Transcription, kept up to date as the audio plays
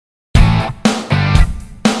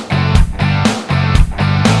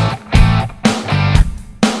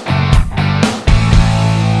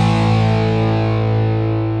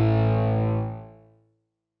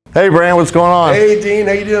Hey, Brand, what's going on? Hey, Dean,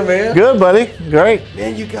 how you doing, man? Good, buddy. Great.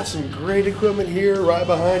 Man, you got some great equipment here right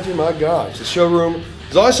behind you. My gosh, the showroom.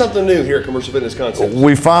 There's always something new here at Commercial Fitness Concepts.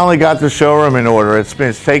 We finally got the showroom in order. It's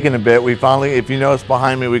taken a bit. We finally, if you notice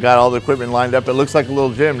behind me, we got all the equipment lined up. It looks like a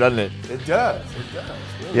little gym, doesn't it? It does. It does.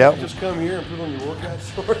 Yep. You just come here and put on your workout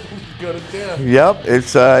shorts and go to town. Yep.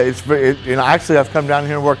 Actually, I've come down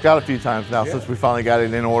here and worked out a few times now since we finally got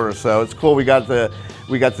it in order. So it's cool. We got the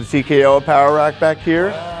TKO power rack back here.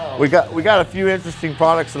 Wow. We got a few interesting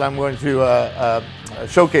products that I'm going to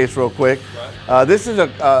showcase real quick. Right. This is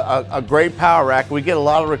a great power rack. We get a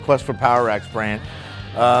lot of requests for power racks, Brand.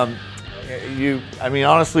 Honestly,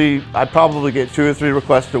 I probably get 2 or 3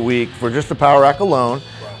 requests a week for just the power rack alone.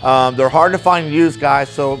 They're hard to find used, guys,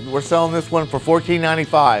 so we're selling this one for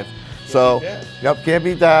 $14.95. So, yep, can't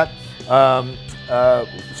beat that.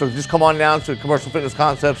 So just come on down to Commercial Fitness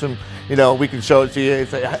Concepts and we can show it to you.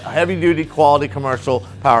 It's a heavy-duty, quality commercial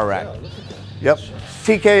power rack. Yeah, look at that. Yep,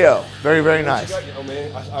 TKO, very, very nice. Oh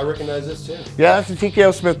man, I recognize this too. Yeah, it's a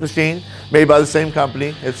TKO Smith machine, made by the same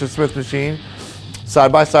company. It's a Smith machine,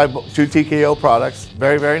 side by side, 2 TKO products.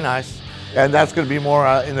 Very, very nice. And that's going to be more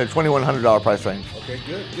in the $2,100 price range. Okay,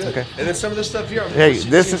 good, good. Okay. And then some of this stuff here. Hey,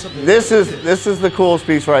 this is the coolest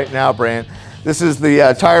piece right now, Brand. This is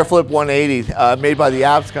the Tire Flip 180, made by the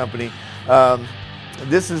Abs company.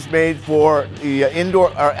 This is made for the indoor,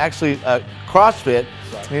 or actually CrossFit.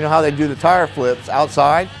 Right. You know how they do the tire flips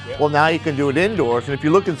outside? Yep. Well, now you can do it indoors. And if you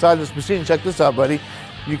look inside this machine, check this out, buddy.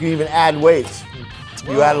 You can even add weights.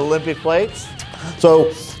 Whoa. You add Olympic plates.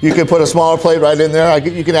 So you can put a smaller plate right in there.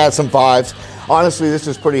 You can add some 5s. Honestly, this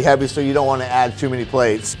is pretty heavy, so you don't want to add too many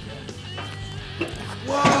plates.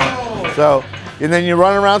 Whoa! So, and then you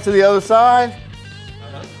run around to the other side,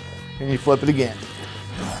 and you flip it again.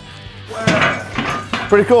 Wow!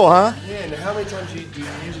 Pretty cool, huh? Yeah. Now, how many times do you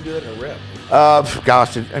usually do it in a rep?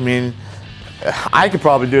 Gosh, I could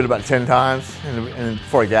probably do it about 10 times and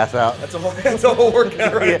before I gas out. That's a whole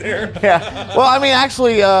workout right there. Yeah. Well,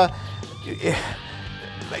 actually,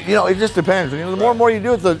 it just depends. The more and more you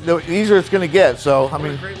do it, the easier it's going to get. So, What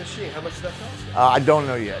a great machine. How much does that cost? I don't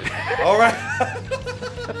know yet. All right.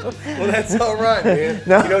 Well, that's all right, man.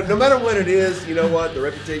 No matter what it is, you know what the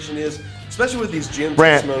reputation is, especially with these gym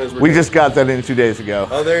testimonials. We just got that in 2 days ago.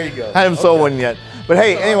 Oh, there you go. I haven't sold one yet. But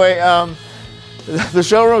hey, anyway, the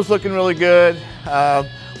showroom's looking really good.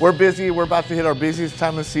 We're busy. We're about to hit our busiest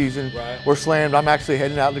time of season. Right. We're slammed. I'm actually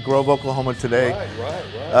heading out to Grove, Oklahoma today. Right.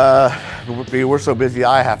 We're so busy,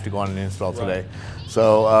 I have to go on an install today.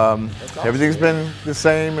 So awesome, everything's been the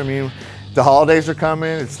same. The holidays are coming.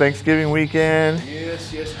 It's Thanksgiving weekend.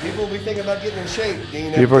 Yes. People will be thinking about getting in shape,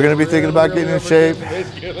 Dean. People are going to be thinking about getting in shape.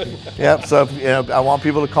 Yep. So I want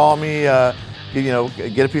people to call me.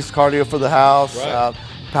 Get a piece of cardio for the house. Right.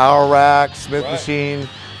 Power rack, Smith machine,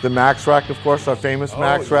 the Max rack, of course, our famous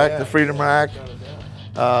Max rack, the Freedom rack.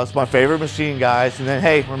 It's my favorite machine, guys. And then,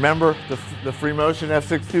 hey, remember the Free Motion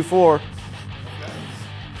F624.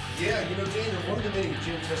 Yeah, Dean, one of the many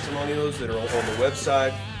gym testimonials that are on the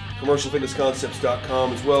website,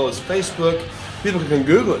 commercialfitnessconcepts.com, as well as Facebook. People can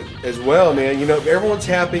Google it as well, man. Everyone's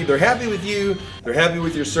happy. They're happy with you. They're happy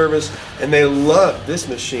with your service, and they love this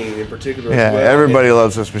machine in particular. Yeah, as well. everybody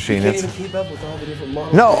loves this machine. You can't even keep up with all the different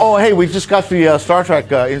models. No, oh, hey, we just got the Star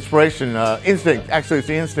Trek Inspiration Instinct. Actually, it's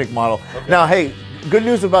the Instinct model. Okay. Now, hey, good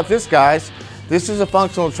news about this, guys. This is a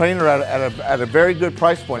functional trainer at a very good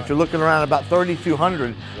price point. You're looking around about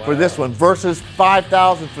 $3,200 for this one versus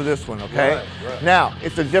 $5,000 for this one, okay? Right. Now,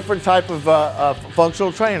 it's a different type of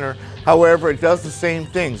functional trainer. However, it does the same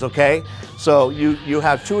things, okay? So you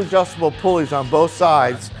have 2 adjustable pulleys on both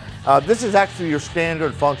sides. This is actually your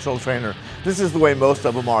standard functional trainer. This is the way most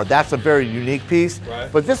of them are. That's a very unique piece.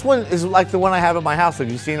 Right. But this one is like the one I have at my house. Have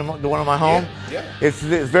you seen the one in my home? Yeah. It's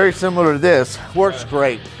very similar to this. Works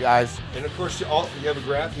great, guys. And of course, you have a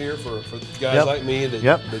graph here for guys like me that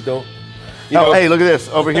don't. Hey, look at this.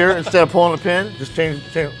 Over here, instead of pulling a pin, just change.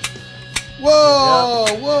 Whoa!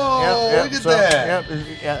 Look at that.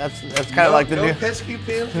 Yeah, that's kind of like the new. Pesky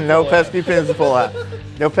pins. No pesky pins to pull out.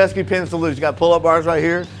 No pesky pins to lose. You got pull-up bars right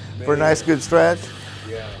here for a nice, good stretch.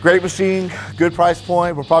 Yeah. Great machine, good price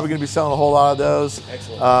point. We're probably going to be selling a whole lot of those.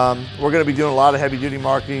 Excellent. We're going to be doing a lot of heavy-duty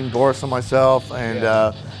marketing, Boris and myself, and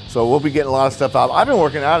so we'll be getting a lot of stuff out. I've been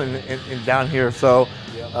working out in down here, so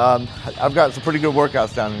I've got some pretty good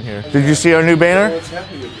workouts down in here. Did you see our new banner? What's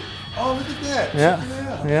happening with you? Oh, look at that.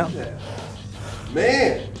 Yeah.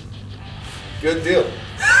 Man, good deal.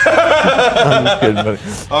 I'm just kidding, buddy.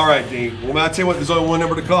 All right, Dean. Well, I'll tell you what, there's only one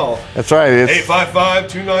number to call. That's right. It's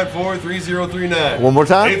 855-294-3039. One more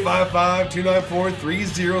time?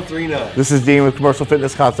 855-294-3039. This is Dean with Commercial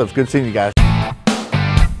Fitness Concepts. Good seeing you guys.